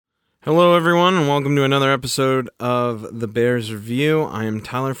Hello, everyone, and welcome to another episode of The Bears Review. I am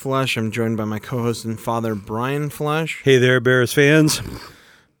Tyler Flesh. I'm joined by my co-host and father, Brian Flesh. Hey there, Bears fans.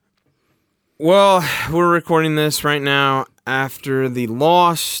 Well, we're recording this right now after the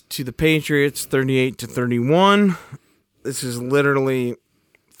loss to the Patriots, 38-31. This is literally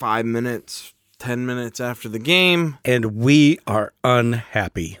 5 minutes, 10 minutes after the game. And we are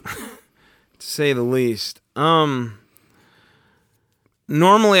unhappy. To say the least.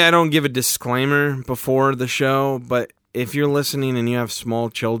 Normally, I don't give a disclaimer before the show, but if you're listening and you have small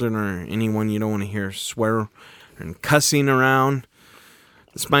children or anyone you don't want to hear swear and cussing around,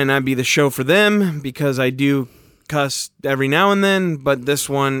 this might not be the show for them because I do cuss every now and then, but this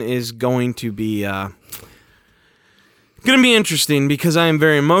one is going to be interesting because I am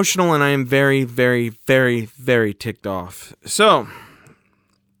very emotional and I am very, very, very, very ticked off. So,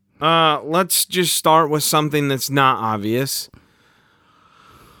 let's just start with something that's not obvious.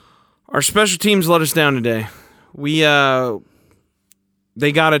 Our special teams let us down today. They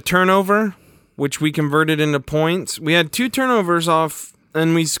got a turnover, which we converted into points. We had 2 turnovers off,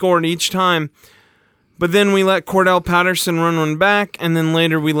 and we scored each time. But then we let Cordell Patterson run one back, and then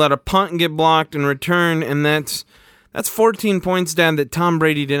later we let a punt get blocked and returned, and that's 14 points, Dad, that Tom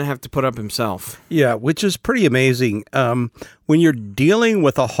Brady didn't have to put up himself. Yeah, which is pretty amazing. When you're dealing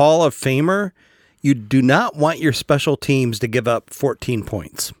with a Hall of Famer, you do not want your special teams to give up 14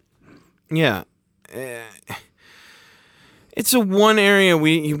 points. Yeah. It's a one area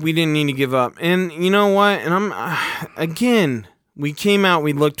we didn't need to give up. And you know what? And we came out,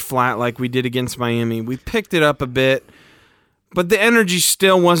 we looked flat like we did against Miami. We picked it up a bit, but the energy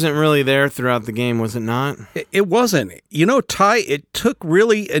still wasn't really there throughout the game, was it not? It wasn't. You know, Ty, it took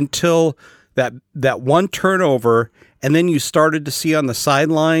really until that one turnover, and then you started to see on the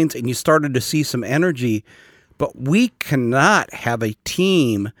sidelines, and you started to see some energy. But we cannot have a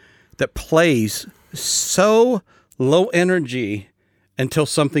team that plays so low energy until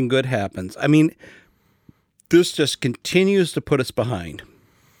something good happens. I mean, this just continues to put us behind.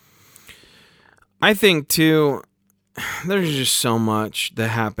 I think, too, there's just so much that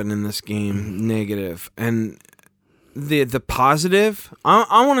happened in this game, negative. And the positive,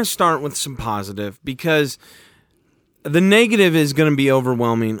 I want to start with some positive because the negative is going to be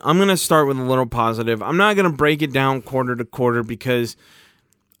overwhelming. I'm going to start with a little positive. I'm not going to break it down quarter to quarter because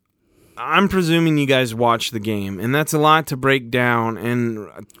I'm presuming you guys watched the game, and that's a lot to break down, and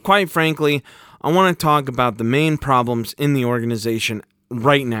quite frankly, I want to talk about the main problems in the organization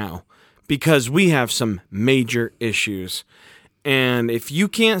right now, because we have some major issues, and if you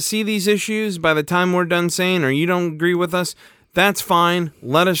can't see these issues by the time we're done saying, or you don't agree with us, that's fine.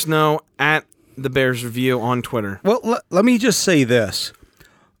 Let us know at The Bears Review on Twitter. Well, let me just say this.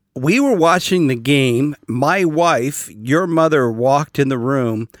 We were watching the game. My wife, your mother, walked in the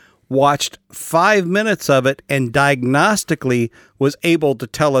room, watched 5 minutes of it, and diagnostically was able to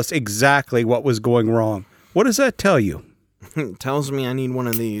tell us exactly what was going wrong. What does that tell you? It tells me I need one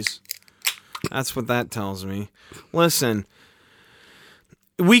of these. That's what that tells me. Listen,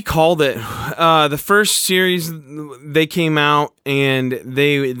 we called it. The first series, they came out and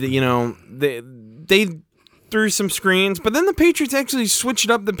they threw some screens, but then the Patriots actually switched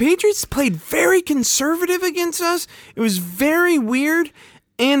it up. The Patriots played very conservative against us. It was very weird.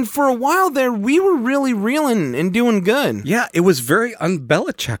 And for a while there, we were really reeling and doing good. Yeah, it was very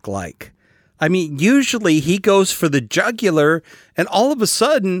un-Belichick-like. I mean, usually he goes for the jugular, and all of a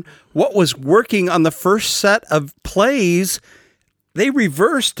sudden, what was working on the first set of plays, they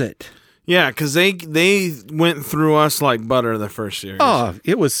reversed it. Yeah, because they went through us like butter the first series. Oh,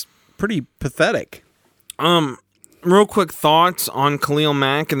 it was pretty pathetic. Real quick thoughts on Khalil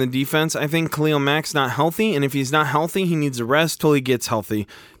Mack and the defense. I think Khalil Mack's not healthy, and if he's not healthy, he needs a rest till he gets healthy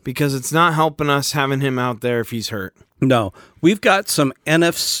because it's not helping us having him out there if he's hurt. No, we've got some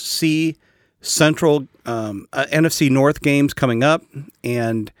NFC Central, NFC North games coming up,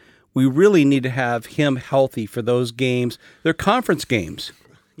 and we really need to have him healthy for those games. They're conference games.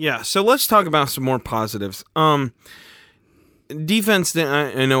 Yeah, so let's talk about some more positives. Defense,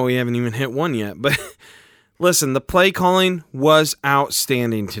 I know we haven't even hit one yet, but listen, the play calling was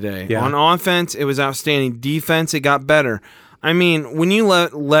outstanding today. Yeah. On offense, it was outstanding. Defense, it got better. I mean, when you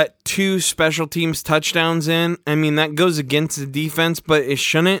let 2 special teams touchdowns in, I mean, that goes against the defense, but it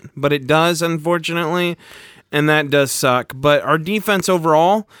shouldn't, but it does, unfortunately, and that does suck. But our defense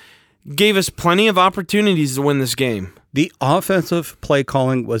overall gave us plenty of opportunities to win this game. The offensive play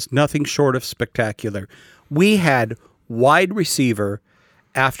calling was nothing short of spectacular. We had wide receiver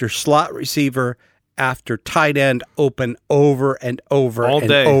after slot receiver after tight end open over and over all and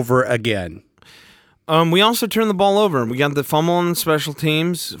day. Over again. We also turned the ball over. We got the fumble on the special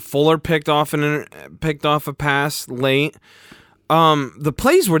teams. Fuller picked off a pass late. The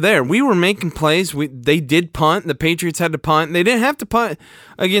plays were there. We were making plays. They did punt. The Patriots had to punt. They didn't have to punt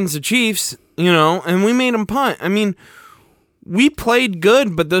against the Chiefs, and we made them punt. I mean, we played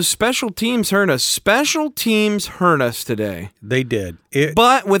good, but those special teams hurt us. Special teams hurt us today. They did.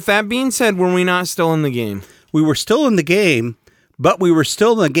 But with that being said, were we not still in the game? We were still in the game, but we were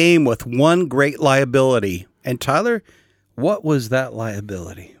still in the game with one great liability. And Tyler, what was that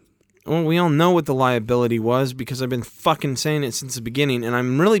liability? Well, we all know what the liability was because I've been fucking saying it since the beginning, and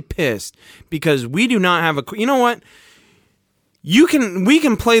I'm really pissed because we do not have a... You know what? We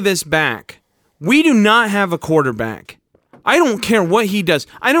can play this back. We do not have a quarterback. I don't care what he does.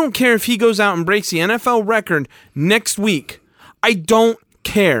 I don't care if he goes out and breaks the NFL record next week. I don't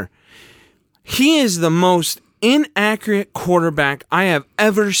care. He is the most inaccurate quarterback I have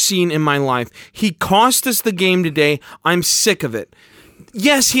ever seen in my life. He cost us the game today. I'm sick of it.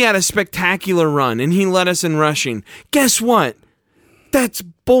 Yes, he had a spectacular run, and he led us in rushing. Guess what? That's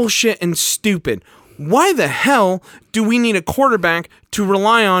bullshit and stupid. Why the hell do we need a quarterback to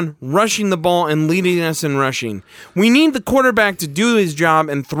rely on rushing the ball and leading us in rushing? We need the quarterback to do his job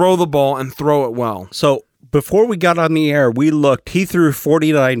and throw the ball and throw it well. So before we got on the air, we looked. He threw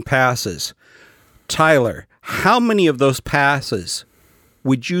 49 passes. Tyler, how many of those passes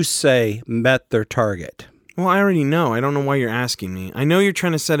would you say met their target? Well, I already know. I don't know why you're asking me. I know you're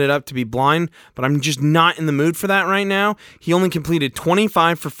trying to set it up to be blind, but I'm just not in the mood for that right now. He only completed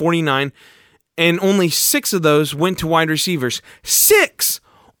 25 for 49, and only 6 of those went to wide receivers. 6!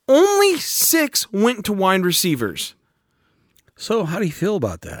 Only 6 went to wide receivers. So how do you feel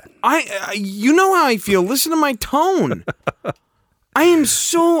about that? You know how I feel. Listen to my tone. I am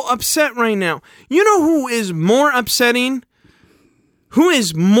so upset right now. You know who is more upsetting? Who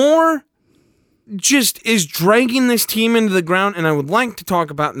is more... just is dragging this team into the ground, and I would like to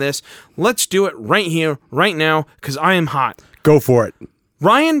talk about this. Let's do it right here, right now, because I am hot. Go for it.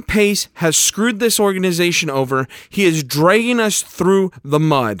 Ryan Pace has screwed this organization over. He is dragging us through the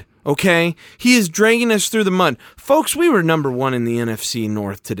mud, okay? He is dragging us through the mud. Folks, we were number 1 in the NFC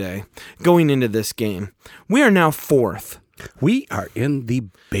North today, going into this game. We are now 4th. We are in the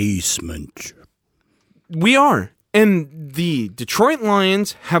basement. We are. And the Detroit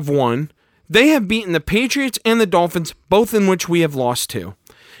Lions have won. They have beaten the Patriots and the Dolphins, both in which we have lost to.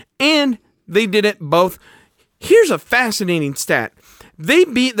 And they did it both. Here's a fascinating stat. They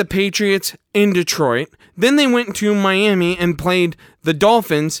beat the Patriots in Detroit. Then they went to Miami and played the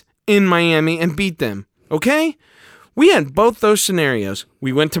Dolphins in Miami and beat them. Okay? We had both those scenarios.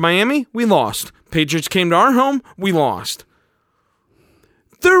 We went to Miami, we lost. Patriots came to our home, we lost.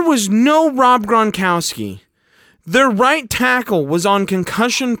 There was no Rob Gronkowski. Their right tackle was on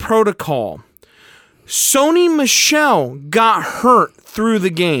concussion protocol. Sony Michel got hurt through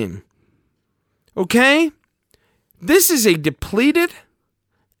the game. Okay? This is a depleted,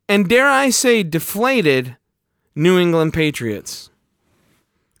 and dare I say deflated, New England Patriots.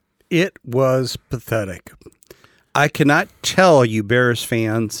 It was pathetic. I cannot tell you, Bears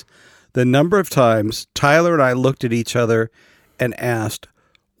fans, the number of times Tyler and I looked at each other and asked,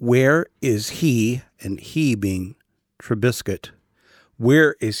 where is he, and he being Trubisky,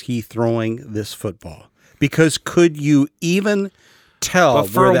 where is he throwing this football? Because could you even tell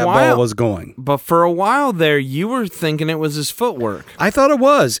where that ball was going? But for a while there, you were thinking it was his footwork. I thought it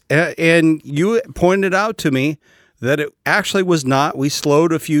was, and you pointed out to me that it actually was not. We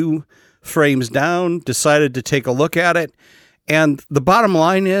slowed a few frames down, decided to take a look at it, and the bottom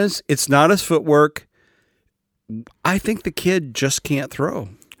line is it's not his footwork. I think the kid just can't throw.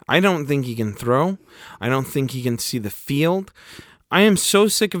 I don't think he can throw. I don't think he can see the field. I am so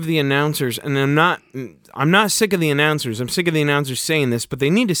sick of the announcers, and I'm not sick of the announcers. I'm sick of the announcers saying this, but they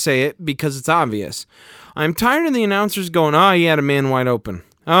need to say it because it's obvious. I'm tired of the announcers going, oh, he had a man wide open.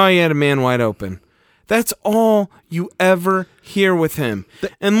 Oh, he had a man wide open. That's all you ever hear with him.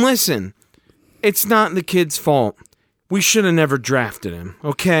 And listen, it's not the kid's fault. We should have never drafted him,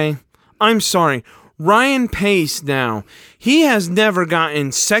 okay? I'm sorry. Ryan Pace now, he has never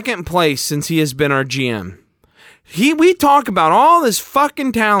gotten second place since he has been our GM. We talk about all this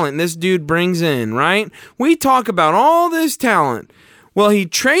fucking talent this dude brings in, right? We talk about all this talent. Well, he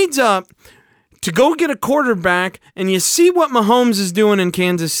trades up to go get a quarterback, and you see what Mahomes is doing in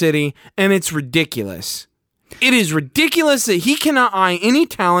Kansas City, and it's ridiculous. It is ridiculous that he cannot eye any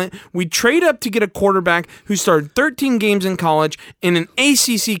talent. We trade up to get a quarterback who started 13 games in college in an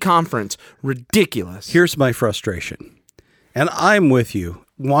ACC conference. Ridiculous. Here's my frustration, and I'm with you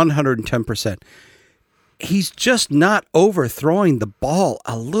 110%. He's just not overthrowing the ball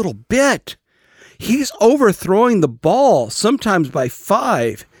a little bit. He's overthrowing the ball sometimes by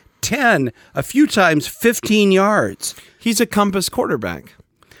 5, 10, a few times 15 yards. He's a compass quarterback.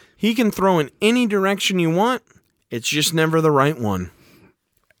 He can throw in any direction you want. It's just never the right one.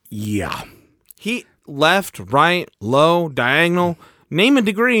 Yeah. He left, right, low, diagonal, name a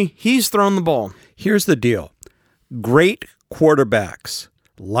degree, he's thrown the ball. Here's the deal. Great quarterbacks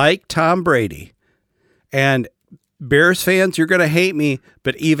like Tom Brady, and Bears fans, you're going to hate me,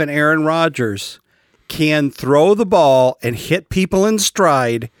 but even Aaron Rodgers can throw the ball and hit people in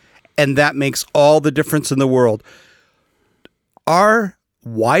stride, and that makes all the difference in the world. Our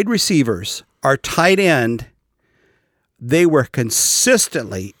wide receivers, our tight end, they were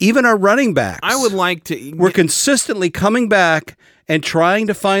consistently, even our running backs. I would like to. Were consistently coming back and trying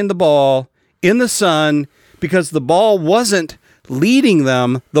to find the ball in the sun because the ball wasn't leading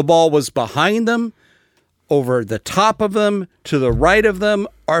them. The ball was behind them, over the top of them, to the right of them,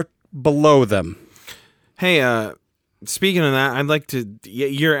 or below them. Hey, speaking of that, I'd like to.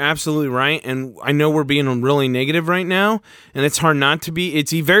 You're absolutely right, and I know we're being really negative right now, and it's hard not to be.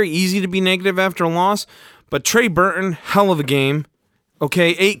 It's very easy to be negative after a loss, but Trey Burton, hell of a game.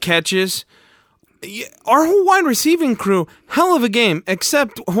 Okay, 8 catches. Our whole wide receiving crew, hell of a game.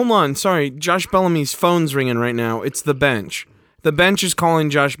 Except, hold on, sorry, Josh Bellamy's phone's ringing right now. It's the bench. The bench is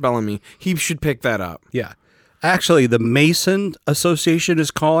calling Josh Bellamy. He should pick that up. Yeah. Actually, the Mason Association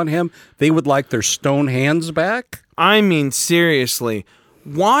is calling him. They would like their stone hands back. I mean, seriously.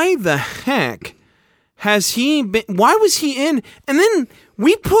 Why the heck has he been... Why was he in? And then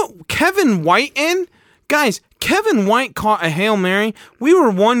we put Kevin White in. Guys, Kevin White caught a Hail Mary. We were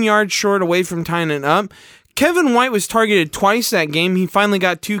 1 yard short away from tying it up. Kevin White was targeted twice that game. He finally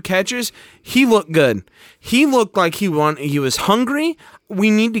got 2 catches. He looked good. He looked like he was hungry.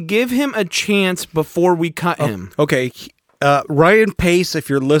 We need to give him a chance before we cut him. Okay. Ryan Pace, if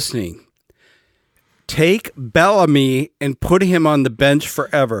you're listening, take Bellamy and put him on the bench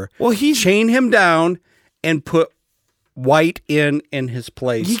forever. Well, chain him down and put White in his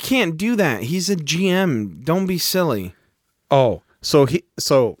place. He can't do that. He's a GM. Don't be silly. Oh,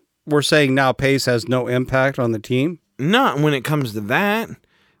 so we're saying now Pace has no impact on the team? Not when it comes to that.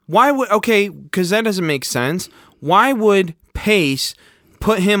 Why would... Okay, because that doesn't make sense. Why would Pace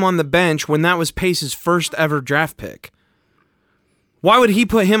put him on the bench when that was Pace's first ever draft pick? Why would he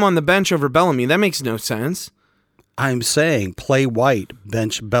put him on the bench over Bellamy? That makes no sense. I'm saying play White,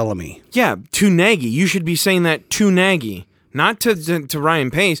 bench Bellamy. Yeah, to Nagy. You should be saying that to Nagy, not to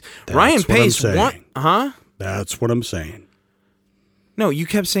Ryan Pace. That's Ryan Pace, what? Huh? That's what I'm saying. No, you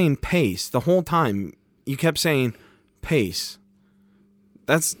kept saying Pace the whole time. You kept saying Pace.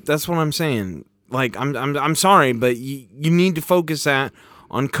 That's what I'm saying. Like, I'm sorry, but you need to focus that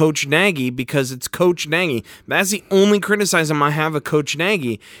on Coach Nagy because it's Coach Nagy. That's the only criticism I have of Coach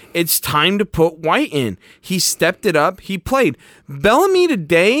Nagy. It's time to put White in. He stepped it up. He played. Bellamy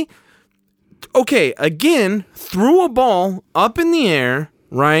today, okay, again, threw a ball up in the air,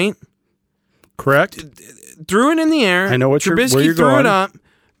 right? Correct. Threw it in the air. I know what Trubisky where you're threw going. it up.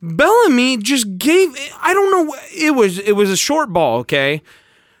 Bellamy just gave. I don't know. It was a short ball. Okay.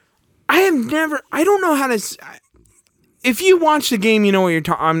 I don't know how to. If you watch the game, you know what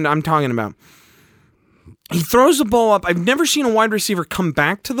I'm talking about. He throws the ball up. I've never seen a wide receiver come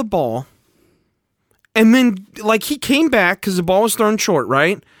back to the ball, and then like he came back because the ball was thrown short,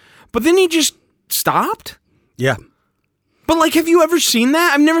 right? But then he just stopped. Yeah. But, like, have you ever seen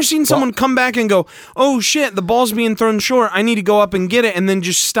that? I've never seen someone come back and go, oh, shit, the ball's being thrown short. I need to go up and get it, and then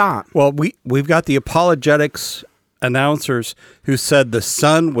just stop. Well, we've got the apologetics announcers who said the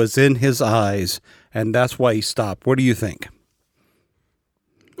sun was in his eyes, and that's why he stopped. What do you think?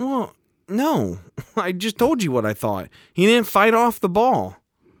 Well, no. I just told you what I thought. He didn't fight off the ball.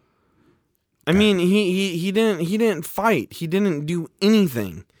 I mean, he didn't fight. He didn't do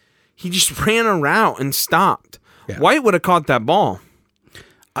anything. He just ran a route and stopped. Yeah. White would have caught that ball.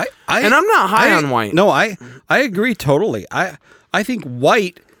 And I'm not high on White. No, I agree totally. I think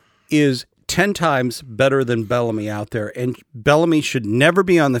White is 10 times better than Bellamy out there, and Bellamy should never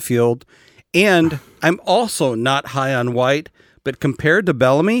be on the field. And I'm also not high on White, but compared to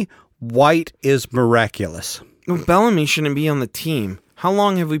Bellamy, White is miraculous. Well, Bellamy shouldn't be on the team. How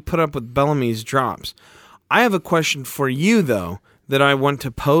long have we put up with Bellamy's drops? I have a question for you, though, that I want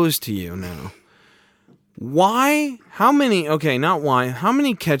to pose to you now. How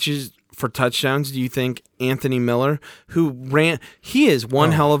many catches for touchdowns do you think Anthony Miller, who ran, he is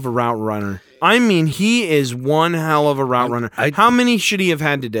one hell of a route runner. I mean, he is one hell of a route runner. How many should he have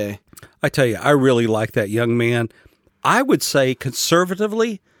had today? I tell you, I really like that young man. I would say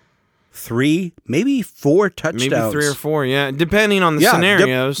conservatively 3, maybe 4 touchdowns. Maybe 3 or 4, yeah, depending on the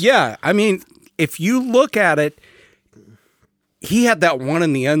scenarios. I mean, if you look at it, he had that one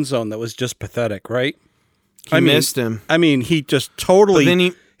in the end zone that was just pathetic, right? He missed him. I mean, he just totally.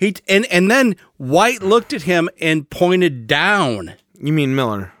 But then and then White looked at him and pointed down. You mean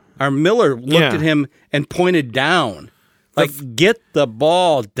Miller? Our Miller looked at him and pointed down. Like, get the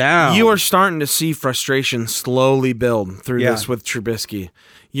ball down. You are starting to see frustration slowly build through this with Trubisky.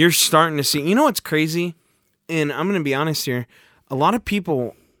 You're starting to see. You know what's crazy? And I'm going to be honest here. A lot of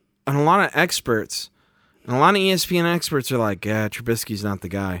people and a lot of experts and a lot of ESPN experts are like, yeah, Trubisky's not the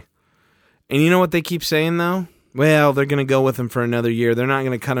guy. And you know what they keep saying, though? Well, they're going to go with him for another year. They're not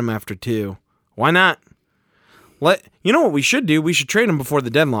going to cut him after 2. Why not? You know what we should do? We should trade him before the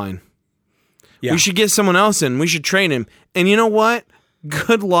deadline. Yeah. We should get someone else in. We should trade him. And you know what?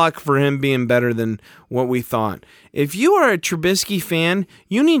 Good luck for him being better than what we thought. If you are a Trubisky fan,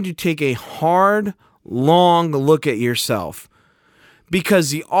 you need to take a hard, long look at yourself.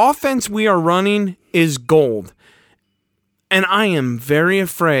 Because the offense we are running is gold. And I am very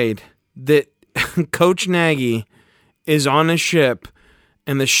afraid that Coach Nagy is on a ship,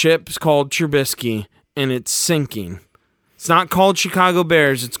 and the ship's called Trubisky, and it's sinking. It's not called Chicago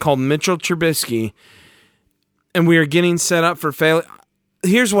Bears. It's called Mitchell Trubisky, and we are getting set up for failure.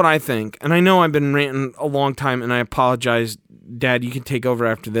 Here's what I think, and I know I've been ranting a long time, and I apologize. Dad, you can take over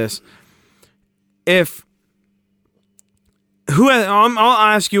after this. I'll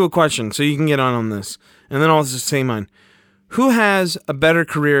ask you a question so you can get on this, and then I'll just say mine. Who has a better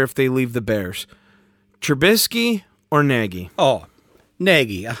career if they leave the Bears? Trubisky or Nagy? Oh,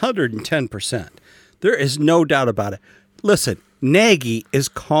 Nagy, 110%. There is no doubt about it. Listen, Nagy is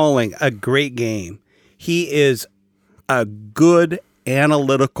calling a great game. He is a good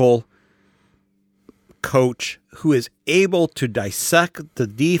analytical coach who is able to dissect the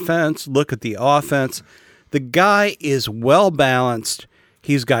defense, look at the offense. The guy is well balanced.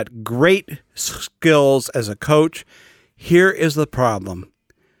 He's got great skills as a coach. Here is the problem.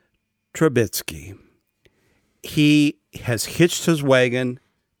 Trubisky. He has hitched his wagon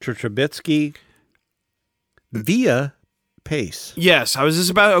to Trubisky via Pace. Yes, I was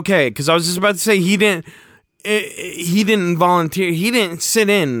just about to say he didn't volunteer. He didn't sit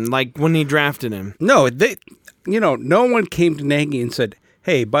in like when he drafted him. No, no one came to Nagy and said,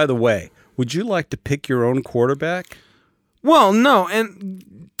 "Hey, by the way, would you like to pick your own quarterback?" Well, no, and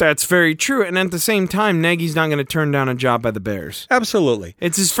that's very true. And at the same time, Nagy's not going to turn down a job by the Bears. Absolutely.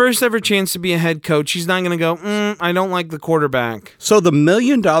 It's his first ever chance to be a head coach. He's not going to go, I don't like the quarterback. So the $1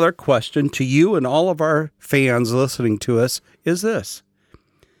 million question to you and all of our fans listening to us is this.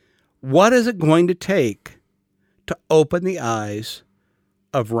 What is it going to take to open the eyes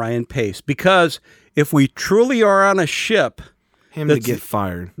of Ryan Pace? Because if we truly are on a ship... to get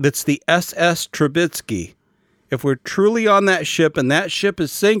fired. That's the SS Trubisky. If we're truly on that ship and that ship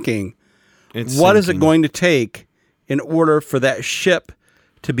is sinking, what is it going to take in order for that ship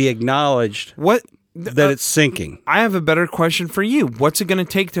to be acknowledged that it's sinking? I have a better question for you. What's it going to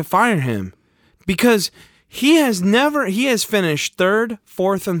take to fire him? Because he has finished 3rd,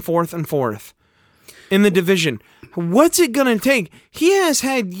 4th, and 4th and 4th in the division. What's it going to take? He has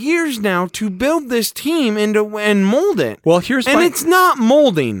had years now to build this team and mold it. Well, it's not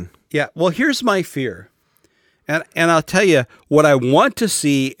molding. Yeah, well, here's my fear. And I'll tell you, what I want to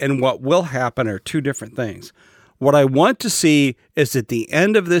see and what will happen are two different things. What I want to see is at the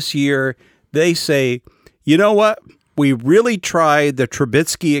end of this year, they say, you know what? We really tried the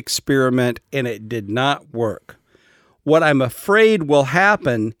Trubisky experiment and it did not work. What I'm afraid will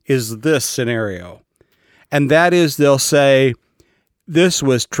happen is this scenario. And that is they'll say, this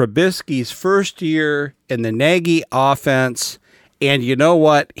was Trubisky's first year in the Nagy offense. And you know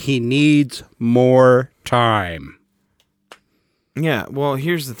what? He needs more time. Yeah, well,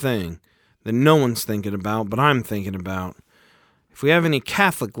 here's the thing that no one's thinking about, but I'm thinking about. If we have any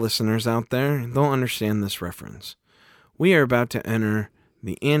Catholic listeners out there, they'll understand this reference. We are about to enter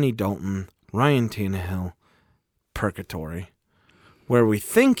the Andy Dalton, Ryan Tannehill purgatory, where we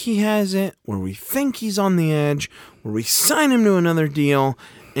think he has it, where we think he's on the edge, where we sign him to another deal,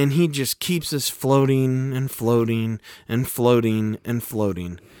 and he just keeps us floating and floating and floating and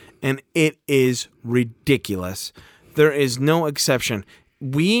floating. And it is ridiculous. There is no exception.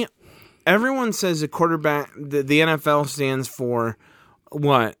 Everyone says the quarterback, the NFL stands for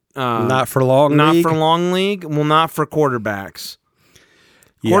what? Not for long league? Not for long league? Well, not for quarterbacks.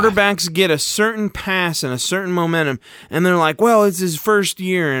 Yeah. Quarterbacks get a certain pass and a certain momentum, and they're like, well, it's his first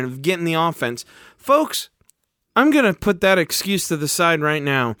year of getting the offense. Folks, I'm going to put that excuse to the side right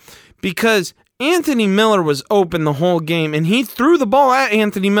now because Anthony Miller was open the whole game, and he threw the ball at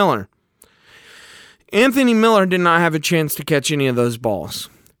Anthony Miller. Anthony Miller did not have a chance to catch any of those balls.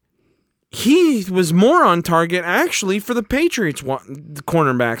 he was more on target actually for the Patriots the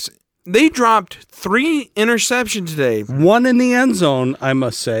cornerbacks. They dropped 3 interceptions today. One in the end zone, I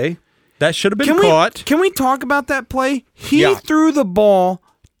must say. That should have been caught. Can we talk about that play? He threw the ball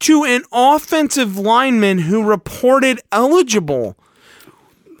to an offensive lineman who reported eligible.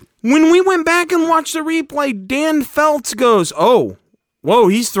 When we went back and watched the replay, Dan Feltz goes, "Oh, whoa,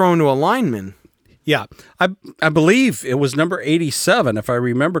 he's throwing to a lineman." Yeah, I believe it was number 87, if I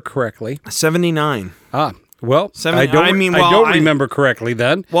remember correctly. 79. Well, I don't remember correctly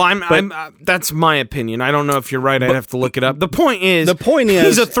then. Well, that's my opinion. I don't know if you're right. I'd have to look it up. The point is,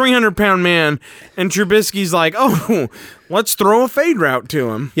 he's a 300-pound man, and Trubisky's like, "Oh, let's throw a fade route to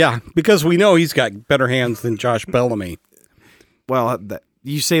him." Yeah, because we know he's got better hands than Josh Bellamy. Well,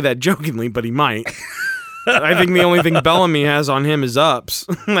 you say that jokingly, but he might. I think the only thing Bellamy has on him is ups.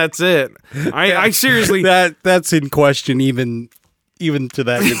 That's it. I seriously... That's in question even to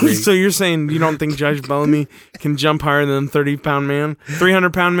that degree. So you're saying you don't think Josh Bellamy can jump higher than 30-pound man?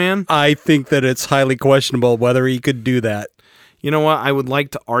 300-pound man? I think that it's highly questionable whether he could do that. You know what? I would like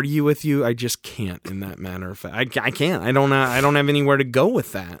to argue with you. I just can't in that matter of fact. I can't. I don't have anywhere to go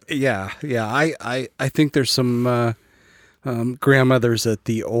with that. Yeah. I think there's some grandmothers at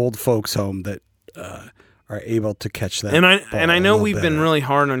the old folks home that are able to catch that. And I know we've been really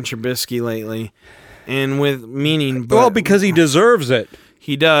hard on Trubisky lately, and because he deserves it.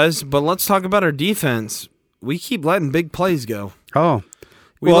 He does. But let's talk about our defense. We keep letting big plays go. Oh,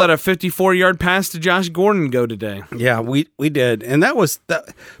 we let a 54-yard pass to Josh Gordon go today. Yeah, we did, and that was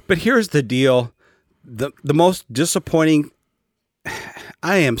that. But here's the deal: the most disappointing.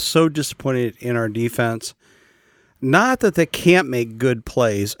 I am so disappointed in our defense. Not that they can't make good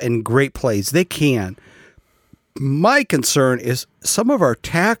plays and great plays. They can. My concern is some of our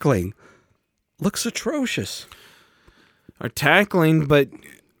tackling looks atrocious. Our tackling, but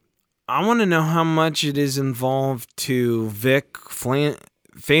I want to know how much it is involved to Vic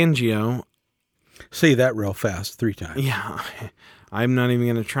Fangio. Say that real fast 3 times. Yeah, I'm not even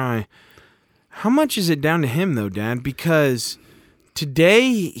going to try. How much is it down to him, though, Dad? Because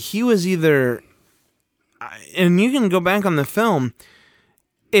today he was either... And you can go back on the film.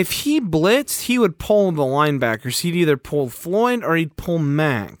 If he blitzed, he would pull the linebackers. He'd either pull Floyd or he'd pull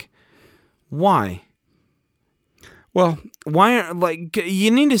Mack. Why? Well,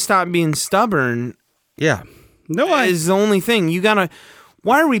 you need to stop being stubborn. Yeah. Is the only thing.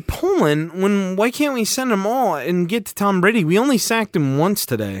 Why are we pulling why can't we send them all and get to Tom Brady? We only sacked him once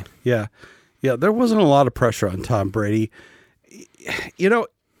today. Yeah. Yeah, there wasn't a lot of pressure on Tom Brady.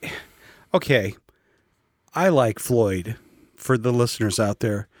 Okay. I like Floyd, for the listeners out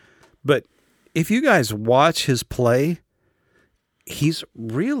there, but if you guys watch his play, he's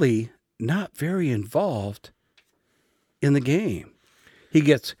really not very involved in the game. He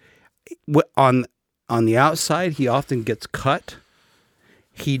gets on the outside. He often gets cut.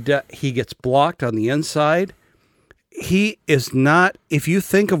 He gets blocked on the inside. He is not. If you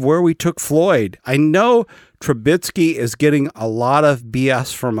think of where we took Floyd, I know Trubisky is getting a lot of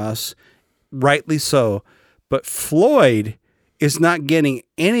BS from us, rightly so. But Floyd is not getting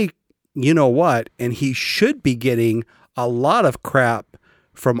any, and he should be getting a lot of crap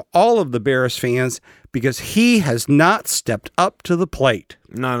from all of the Bears fans because he has not stepped up to the plate.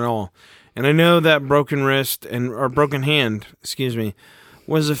 Not at all. And I know that broken hand,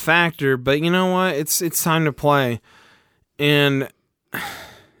 was a factor, but you know what? It's time to play. And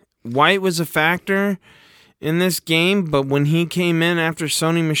White was a factor in this game, but when he came in after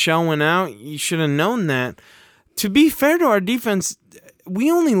Sony Michel went out, you should have known that. To be fair to our defense, we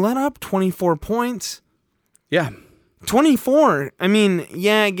only let up 24 points. Yeah. 24. I mean,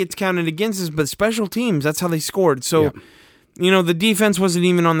 yeah, it gets counted against us, but special teams, that's how they scored. So, the defense wasn't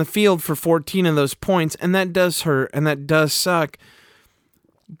even on the field for 14 of those points, and that does hurt, and that does suck.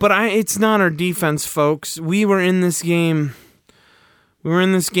 But it's not our defense, folks. We were in this game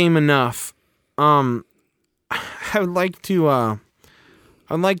enough. I would like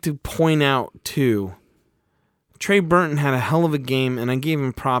to point out, too, Trey Burton had a hell of a game, and I gave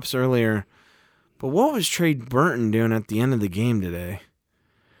him props earlier. But what was Trey Burton doing at the end of the game today?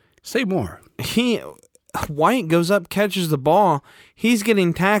 Say more. White goes up, catches the ball. He's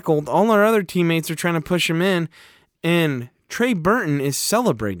getting tackled. All our other teammates are trying to push him in, and Trey Burton is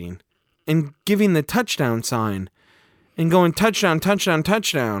celebrating and giving the touchdown sign and going touchdown, touchdown,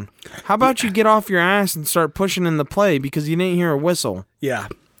 touchdown. How about you get off your ass and start pushing in the play because you didn't hear a whistle? Yeah.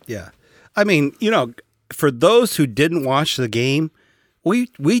 I mean, for those who didn't watch the game,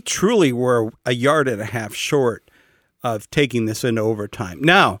 we truly were a yard and a half short of taking this into overtime.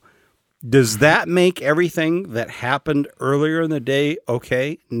 Now, Does that make everything that happened earlier in the day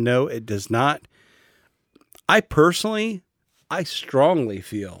okay? No, it does not. I strongly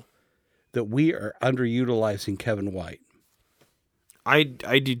feel that we are underutilizing Kevin White. I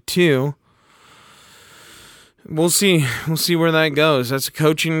do too. We'll see. We'll see where that goes. That's a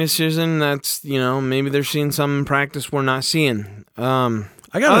coaching decision. That's, maybe they're seeing some in practice we're not seeing. I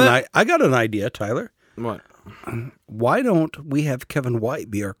got an idea, Tyler. What? Why don't we have Kevin White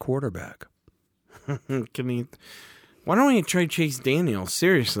be our quarterback? Why don't we trade Chase Daniels?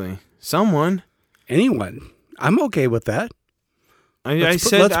 Seriously. Someone. Anyone. I'm okay with that. Let's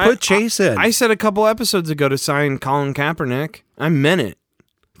put Chase in. I said a couple episodes ago to sign Colin Kaepernick. I meant it.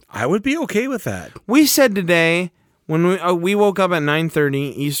 I would be okay with that. We said today when we woke up at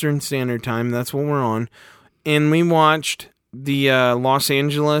 9:30 Eastern Standard Time. That's what we're on, and we watched the Los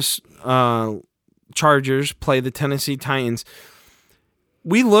Angeles Chargers play the Tennessee Titans.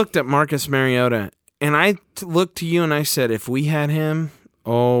 We looked at Marcus Mariota, and I looked to you and I said, if we had him,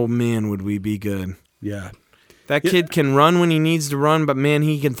 oh man, would we be good? Yeah. That kid can run when he needs to run, but man,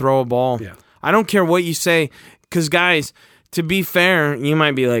 he can throw a ball. Yeah. I don't care what you say, because guys, to be fair, you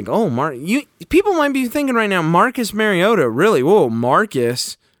might be like, oh, people might be thinking right now, Marcus Mariota, really? Whoa,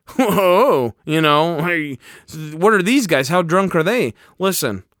 Marcus? Whoa, what are these guys? How drunk are they?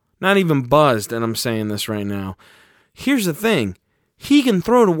 Listen, not even buzzed, and I'm saying this right now. Here's the thing. He can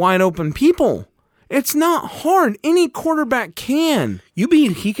throw to wide open people. It's not hard. Any quarterback can. You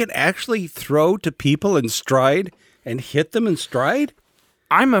mean he could actually throw to people in stride and hit them in stride?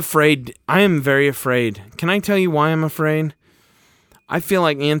 I'm afraid. I am very afraid. Can I tell you why I'm afraid? I feel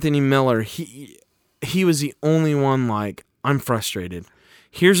like Anthony Miller, he was the only one like, I'm frustrated.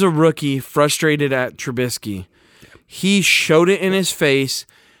 Here's a rookie frustrated at Trubisky. He showed it in his face,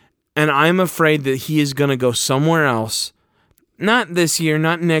 and I'm afraid that he is going to go somewhere else. Not this year,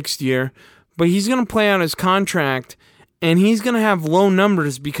 not next year, but he's going to play out his contract, and he's going to have low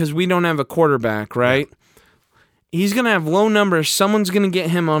numbers because we don't have a quarterback, right? Yeah. He's going to have low numbers. Someone's going to get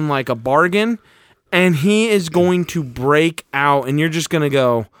him on like a bargain, and he is going to break out, and you're just going to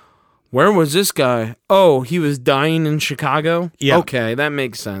go, where was this guy? Oh, he was dying in Chicago? Yeah. Okay, that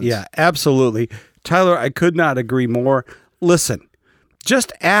makes sense. Yeah, absolutely. Tyler, I could not agree more. Listen,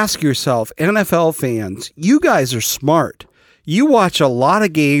 just ask yourself, NFL fans, you guys are smart. You watch a lot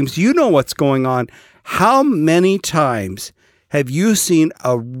of games. You know what's going on. How many times have you seen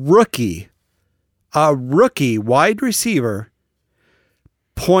a rookie wide receiver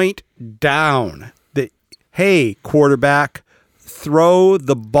point down that, hey, quarterback, throw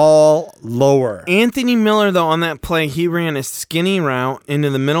the ball lower? Anthony Miller, though, on that play, he ran a skinny route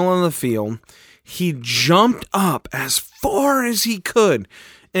into the middle of the field. He jumped up as far as he could,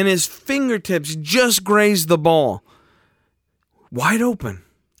 and his fingertips just grazed the ball. Wide open.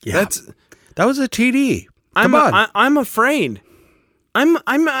 Yeah, that was a TD. I'm afraid.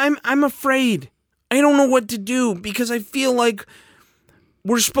 I'm afraid. I don't know what to do because I feel like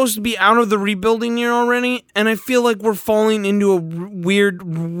we're supposed to be out of the rebuilding year already, and I feel like we're falling into a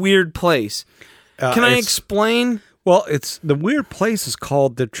weird place. Can I explain? Well, it's the weird place is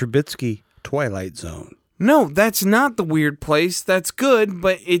called the Trubisky Twilight Zone. No, that's not the weird place. That's good,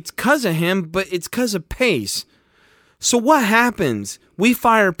 but it's because of him, but it's because of Pace. So what happens? We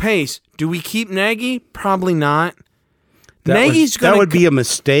fire Pace. Do we keep Nagy? Probably not. That would be a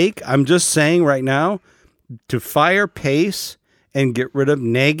mistake. I'm just saying right now, to fire Pace and get rid of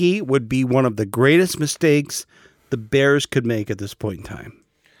Nagy would be one of the greatest mistakes the Bears could make at this point in time.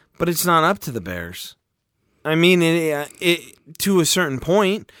 But it's not up to the Bears. I mean, it to a certain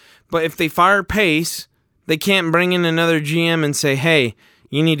point. But if they fire Pace, they can't bring in another GM and say, hey,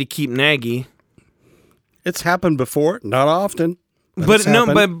 you need to keep Nagy. It's happened before, not often. But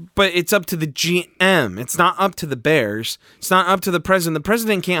it's up to the GM. It's not up to the Bears. It's not up to the president. The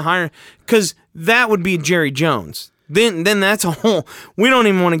president can't hire, because that would be Jerry Jones. Then that's a whole. We don't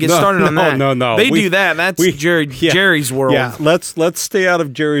even want to get started on that. No. They do that. That's Jerry's world. Yeah, let's stay out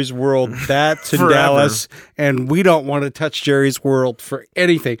of Jerry's world. That's in Dallas, and we don't want to touch Jerry's world for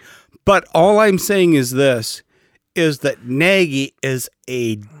anything. But all I'm saying is this: is that Nagy is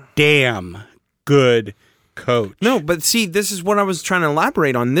a damn good coach. No, but see, this is what I was trying to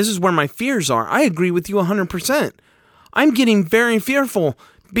elaborate on. This is where my fears are. I agree with you 100%. I'm getting very fearful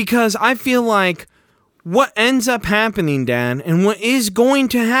because I feel like what ends up happening, Dad, and what is going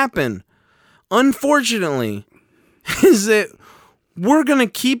to happen, unfortunately, is that we're going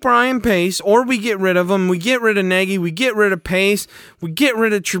to keep Ryan Pace, or we get rid of him. We get rid of Nagy. We get rid of Pace. We get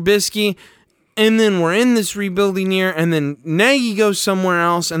rid of Trubisky. And then we're in this rebuilding year, and then Nagy goes somewhere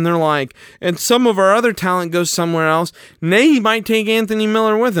else, and they're like, and some of our other talent goes somewhere else. Nagy might take Anthony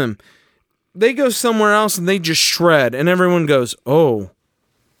Miller with him. they go somewhere else and they just shred, and everyone goes, "Oh,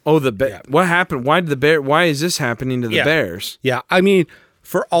 what happened? Why is this happening to the Bears?" Yeah, I mean,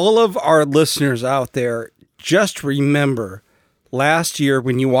 for all of our listeners out there, just remember last year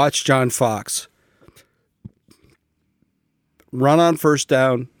when you watched John Fox run on first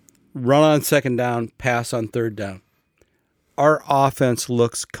down, run on second down, pass on third down. Our offense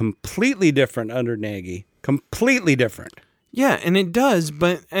looks completely different under Nagy. Completely different. Yeah, and it does,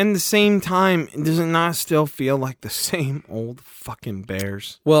 but at the same time, does it not still feel like the same old fucking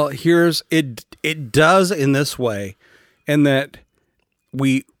Bears? Well, it does in this way, in that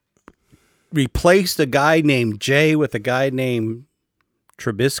we replaced a guy named Jay with a guy named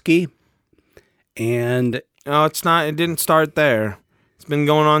Trubisky, and no, it's not. It didn't start there. It's been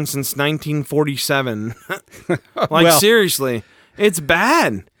going on since 1947. Seriously, it's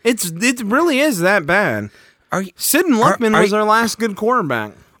bad. It really is that bad. Sid and Luckman was our last good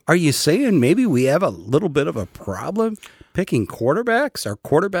quarterback. Are you saying maybe we have a little bit of a problem picking quarterbacks, our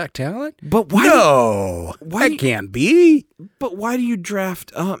quarterback talent? But why? No, that can't be. But why do you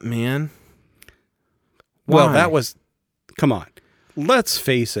draft up, man? Why? Well, come on. Let's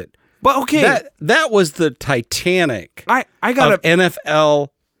face it. But okay, that was the Titanic I got of NFL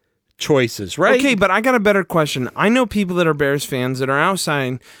choices, right? Okay, but I got a better question. I know people that are Bears fans that are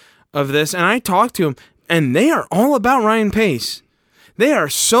outside of this, and I talk to them, and they are all about Ryan Pace. They are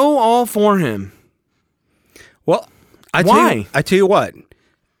so all for him. Well, I tell you what,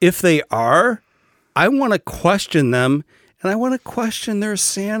 if they are, I want to question them, and I want to question their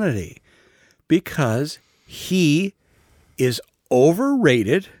sanity, because he is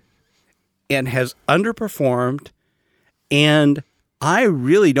overrated and has underperformed, and I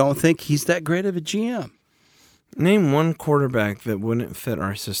really don't think he's that great of a GM. Name one quarterback that wouldn't fit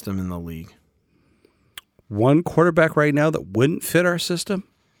our system in the league. One quarterback right now that wouldn't fit our system?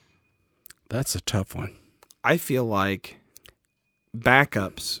 That's a tough one. I feel like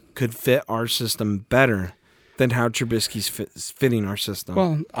backups could fit our system better than how Trubisky's fitting our system.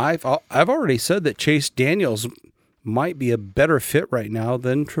 Well, I've already said that Chase Daniels might be a better fit right now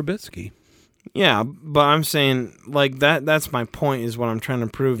than Trubisky. Yeah, but I'm saying, like, that's my point, is what I'm trying to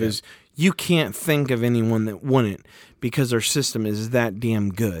prove, is you can't think of anyone that wouldn't, because their system is that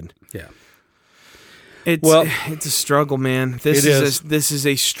damn good. Yeah. It's a struggle, man. This is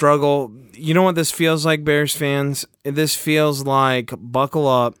a struggle. You know what this feels like, Bears fans? This feels like, buckle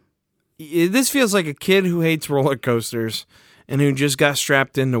up. This feels like a kid who hates roller coasters and who just got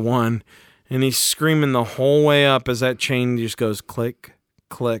strapped into one, and he's screaming the whole way up as that chain just goes click,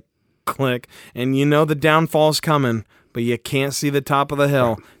 click, click, and you know the downfall's coming, but you can't see the top of the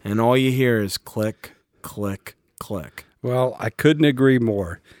hill, and all you hear is click, click, click. Well, I couldn't agree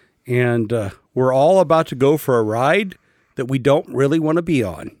more. And we're all about to go for a ride that we don't really want to be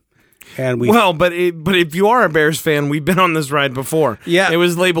on. And but if you are a Bears fan, we've been on this ride before. Yeah. It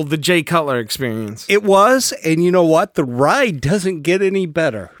was labeled the Jay Cutler experience. It was, and you know what? The ride doesn't get any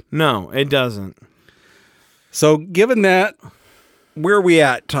better. No, it doesn't. So given that, where are we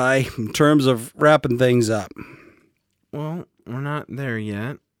at, Ty, in terms of wrapping things up? Well, we're not there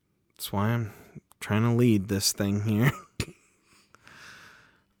yet. That's why I'm trying to lead this thing here.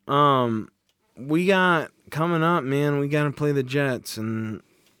 We got coming up, man, we got to play the Jets and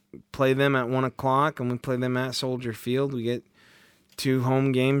play them at 1:00, and we play them at Soldier Field. We get 2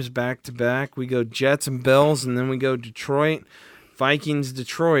 home games back to back. We go Jets and Bills, and then we go Detroit, Vikings,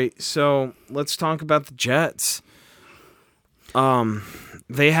 Detroit. So let's talk about the Jets.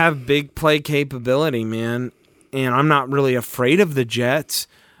 They have big play capability, man, and I'm not really afraid of the Jets,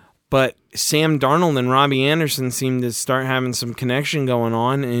 but Sam Darnold and Robbie Anderson seem to start having some connection going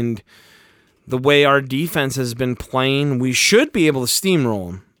on, and the way our defense has been playing, we should be able to steamroll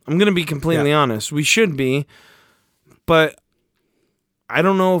them. I'm going to be completely honest. We should be, but I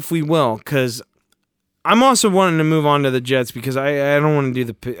don't know if we will, because I'm also wanting to move on to the Jets, because I don't want to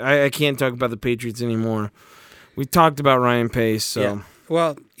do I can't talk about the Patriots anymore. We talked about Ryan Pace, so. Yeah.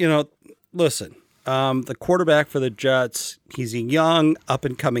 Well, listen, the quarterback for the Jets, he's a young,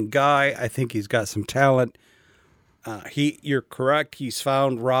 up-and-coming guy. I think he's got some talent. You're correct. He's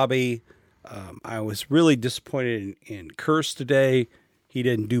found Robbie. I was really disappointed in Kearse today. He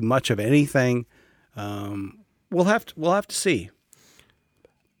didn't do much of anything. We'll have to see.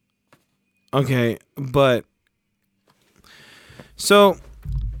 Okay, but so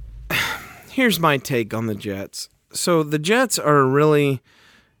here's my take on the Jets. So the Jets are a really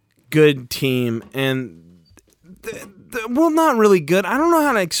good team, and not really good. I don't know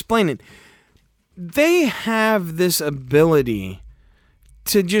how to explain it. They have this ability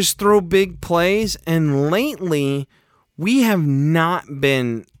to just throw big plays, and lately we have not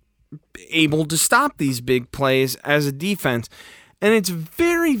been able to stop these big plays as a defense. And it's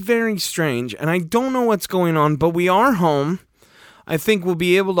very, very strange. And I don't know what's going on, but we are home. I think we'll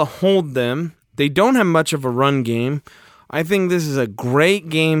be able to hold them. They don't have much of a run game. I think this is a great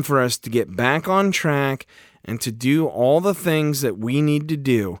game for us to get back on track and to do all the things that we need to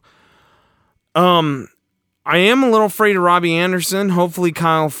do. I am a little afraid of Robbie Anderson, hopefully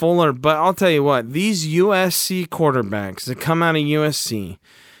Kyle Fuller, but I'll tell you what, these USC quarterbacks that come out of USC,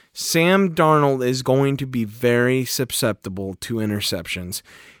 Sam Darnold is going to be very susceptible to interceptions.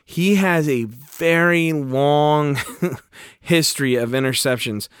 He has a very long history of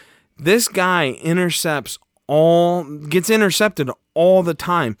interceptions. This guy gets intercepted all the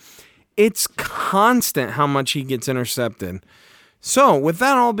time. It's constant how much he gets intercepted. So, with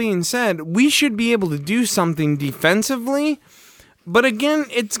that all being said, we should be able to do something defensively, but again,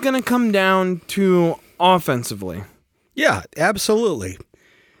 it's going to come down to offensively. Yeah, absolutely.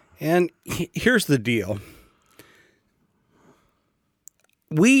 And here's the deal.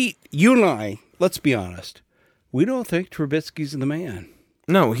 You and I, let's be honest, we don't think Trubisky's the man.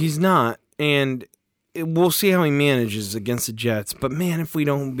 No, he's not, and we'll see how he manages against the Jets. But man, if we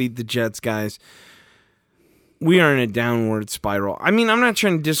don't beat the Jets, guys, we are in a downward spiral. I mean, I'm not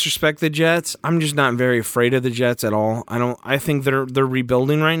trying to disrespect the Jets. I'm just not very afraid of the Jets at all. I think they're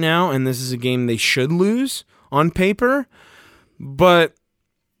rebuilding right now, and this is a game they should lose on paper. But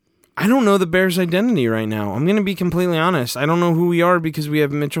I don't know the Bears' identity right now. I'm going to be completely honest. I don't know who we are because we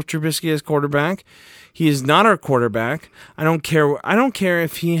have Mitchell Trubisky as quarterback. He is not our quarterback. I don't care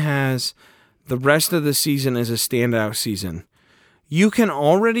if he has the rest of the season as a standout season. You can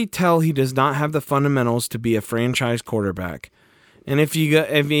already tell he does not have the fundamentals to be a franchise quarterback. And if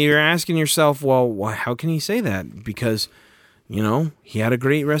you're asking yourself, well, how can he say that? Because, he had a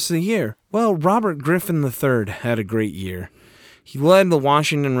great rest of the year. Well, Robert Griffin III had a great year. He led the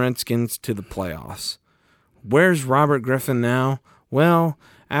Washington Redskins to the playoffs. Where's Robert Griffin now? Well,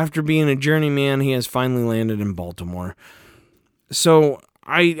 after being a journeyman, he has finally landed in Baltimore. So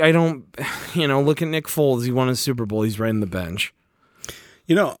I don't, look at Nick Foles. He won a Super Bowl. He's right in the bench.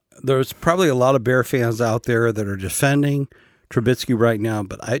 There's probably a lot of Bear fans out there that are defending Trubisky right now,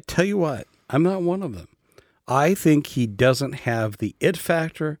 but I tell you what, I'm not one of them. I think he doesn't have the it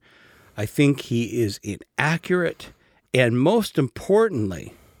factor. I think he is inaccurate. And most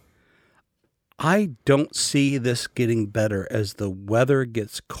importantly, I don't see this getting better as the weather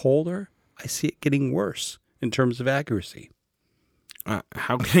gets colder. I see it getting worse in terms of accuracy.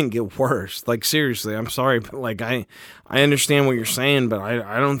 How can it get worse? Like, seriously, I'm sorry, but I understand what you're saying, but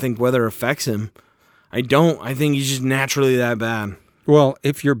I don't think weather affects him. I don't. I think he's just naturally that bad. Well,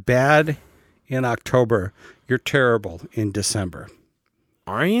 if you're bad in October, you're terrible in December.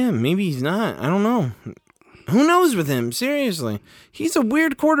 Are you? Maybe he's not. I don't know. Who knows with him? Seriously. He's a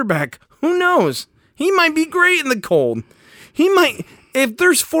weird quarterback. Who knows? He might be great in the cold. He might... If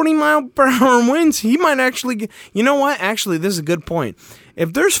there's 40-mile-per-hour winds, he might actually... You know what? Actually, this is a good point.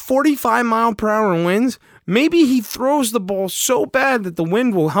 If there's 45-mile-per-hour winds, maybe he throws the ball so bad that the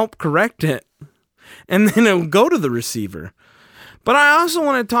wind will help correct it. And then it'll go to the receiver. But I also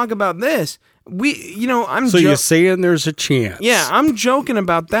want to talk about this. So you're saying there's a chance? Yeah, I'm joking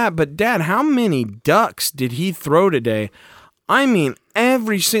about that. But, Dad, how many ducks did he throw today? I mean,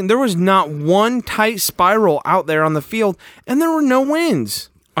 there was not one tight spiral out there on the field, and there were no winds.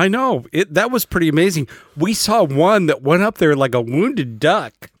 I know. That was pretty amazing. We saw one that went up there like a wounded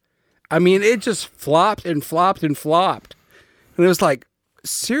duck. I mean, it just flopped and flopped and flopped. And it was like,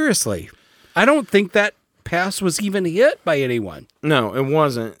 seriously, I don't think that pass was even hit by anyone. No, it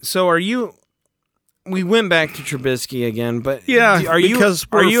wasn't. So we went back to Trubisky again, but because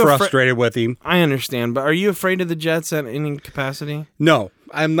we're frustrated with him. I understand, but are you afraid of the Jets at any capacity? No,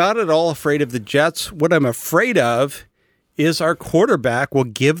 I'm not at all afraid of the Jets. What I'm afraid of is our quarterback will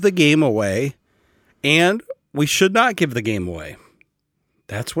give the game away, and we should not give the game away.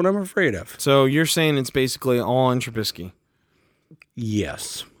 That's what I'm afraid of. So you're saying it's basically all on Trubisky?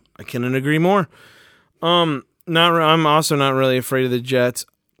 Yes. I couldn't agree more. I'm also not really afraid of the Jets.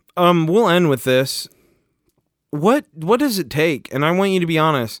 We'll end with this. What does it take? And I want you to be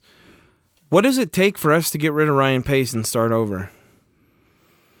honest. What does it take for us to get rid of Ryan Pace and start over?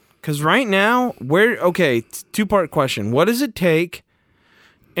 Because right now, two-part question. What does it take?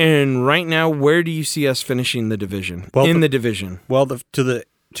 And right now, where do you see us finishing the division? The division. Well, to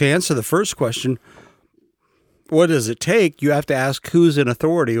answer the first question, what does it take? You have to ask who's in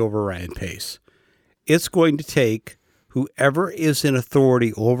authority over Ryan Pace. It's going to take whoever is in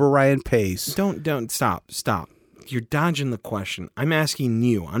authority over Ryan Pace. Don't stop. You're dodging the question. I'm asking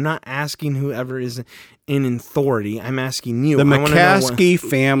you. I'm not asking whoever is in authority. I'm asking you. The I wanna know McCaskey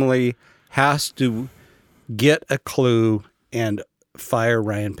family has to get a clue and fire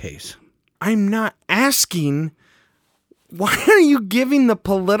Ryan Pace. I'm not asking. Why are you giving the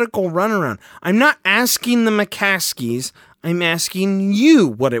political runaround? I'm not asking the McCaskies. I'm asking you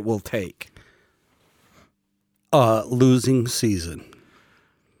what it will take. A losing season.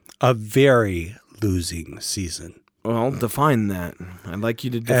 A very losing season. Well, define that. I'd like you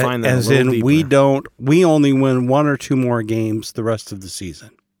to define that As a little in, deeper. we only win 1 or 2 more games the rest of the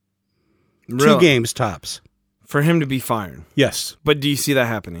season. Really? 2 games tops. For him to be fired. Yes. But do you see that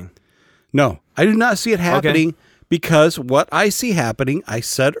happening? No, I do not see it happening because what I see happening, I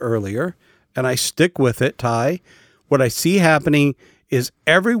said earlier, and I stick with it, Ty. What I see happening is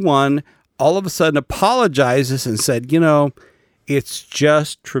everyone all of a sudden apologizes and said, it's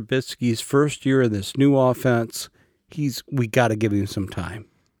just Trubisky's first year in this new offense. We got to give him some time.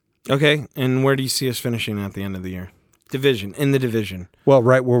 Okay, and where do you see us finishing at the end of the year? In the division. Well,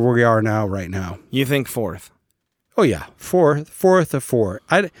 right where we are now, right now. You think 4th? Oh, yeah. Fourth of 4.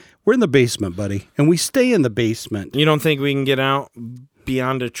 We're in the basement, buddy, and we stay in the basement. You don't think we can get out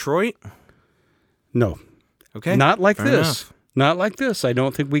beyond Detroit? No. Okay. Not like Fair this. enough. Not like this. I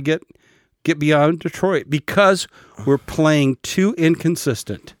don't think we get beyond Detroit because we're playing too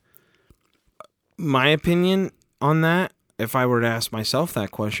inconsistent. My opinion on that, if I were to ask myself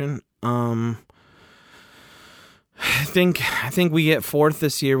that question, I think we get 4th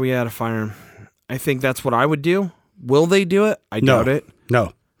this year. We got to fire him. I think that's what I would do. Will they do it? I doubt it.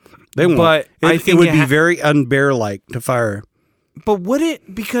 No, they won't. But I think it would be very unbear-like to fire. But would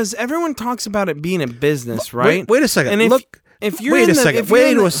it? Because everyone talks about it being a business, right? Wait a second. And if you're wait in a the, second. if you're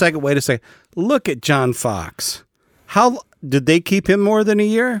in Wait the- a second. Wait a second. Look at John Fox. How did they keep him more than a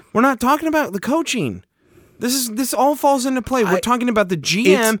year? We're not talking about the coaching. This all falls into play. We're talking about the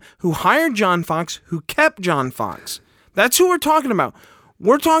GM who hired John Fox, who kept John Fox. That's who we're talking about.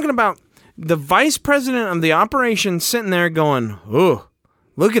 We're talking about the vice president of the operation sitting there going, "Oh,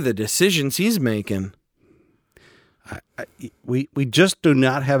 look at the decisions he's making." We just do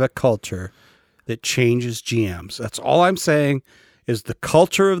not have a culture that changes GMs. That's all I'm saying is the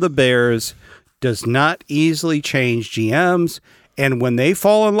culture of the Bears does not easily change GMs. And when they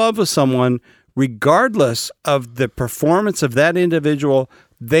fall in love with someone, regardless of the performance of that individual,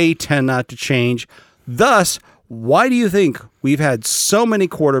 they tend not to change. Thus, why do you think we've had so many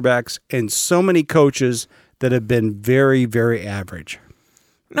quarterbacks and so many coaches that have been very, very average?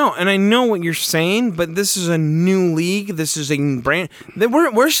 No, and I know what you're saying, but this is a new league. This is a brand that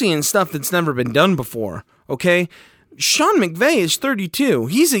we're seeing stuff that's never been done before. Okay, Sean McVay is 32.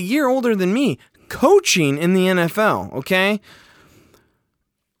 He's a year older than me, coaching in the NFL. Okay,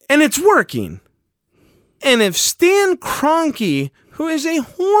 and it's working. And if Stan Kroenke, who is a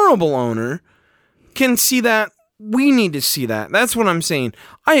horrible owner, can see that, we need to see that. That's what I'm saying.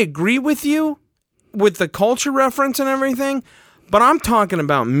 I agree with you with the culture reference and everything. But I'm talking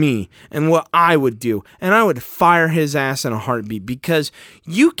about me and what I would do. And I would fire his ass in a heartbeat because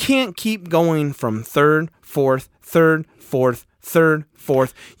you can't keep going from 3rd, 4th, 3rd, 4th, 3rd,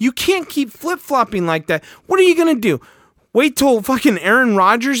 4th. You can't keep flip-flopping like that. What are you going to do? Wait till fucking Aaron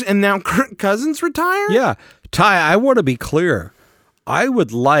Rodgers and now Kirk Cousins retire? Yeah. Ty, I want to be clear. I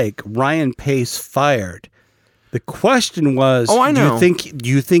would like Ryan Pace fired. The question was, I know. Do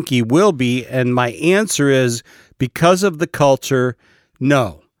you think he will be? And my answer is, because of the culture,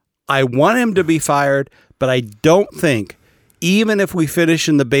 no. I want him to be fired, but I don't think, even if we finish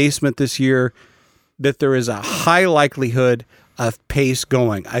in the basement this year, that there is a high likelihood of Pace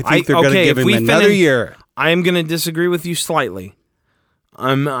going. I think they're going to give him another year. I am going to disagree with you slightly.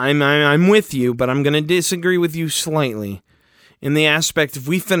 I'm with you, but I'm going to disagree with you slightly. In the aspect, if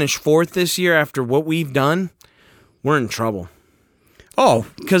we finish 4th this year after what we've done, we're in trouble. Oh,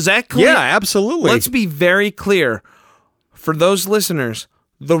 because yeah, absolutely. Let's be very clear for those listeners.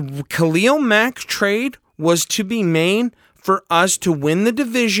 The Khalil Mack trade was to be made for us to win the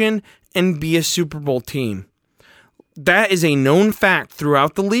division and be a Super Bowl team. That is a known fact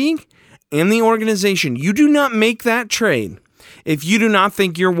throughout the league and the organization. You do not make that trade if you do not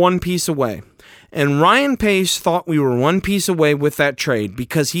think you're one piece away. And Ryan Pace thought we were one piece away with that trade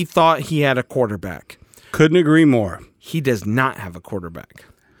because he thought he had a quarterback. Couldn't agree more. He does not have a quarterback.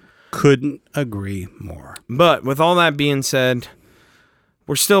 Couldn't agree more. But with all that being said,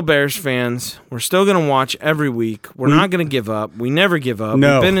 we're still Bears fans. We're still going to watch every week. We're not going to give up. We never give up.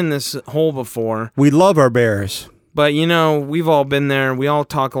 No. We've been in this hole before. We love our Bears. But, we've all been there. We all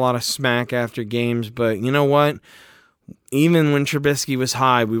talk a lot of smack after games. But you know what? even when Trubisky was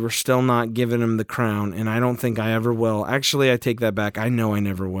high, we were still not giving him the crown, and I don't think I ever will. Actually, I take that back. I know I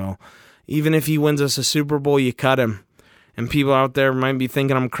never will. Even if he wins us a Super Bowl, you cut him. And people out there might be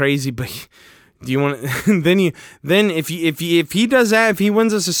thinking I'm crazy, but do you want then if he does that, if he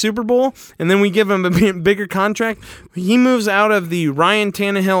wins us a Super Bowl and then we give him a bigger contract, he moves out of the Ryan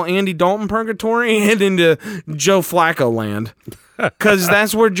Tannehill, Andy Dalton purgatory and into Joe Flacco land. Because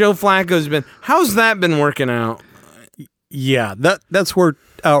that's where Joe Flacco's been. How's that been working out? Yeah, that's worked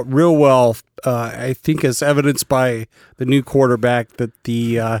out real well. I think as evidenced by the new quarterback that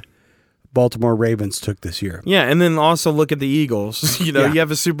the Baltimore Ravens took this year. Yeah, and then also look at the Eagles. You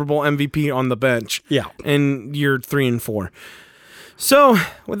have a Super Bowl MVP on the bench. Yeah. And you're 3-4. So,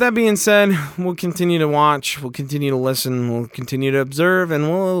 with that being said, we'll continue to watch, we'll continue to listen, we'll continue to observe,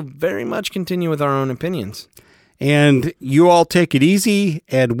 and we'll very much continue with our own opinions. And you all take it easy,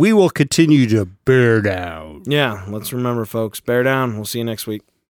 and we will continue to bear down. Yeah, let's remember, folks, bear down. We'll see you next week.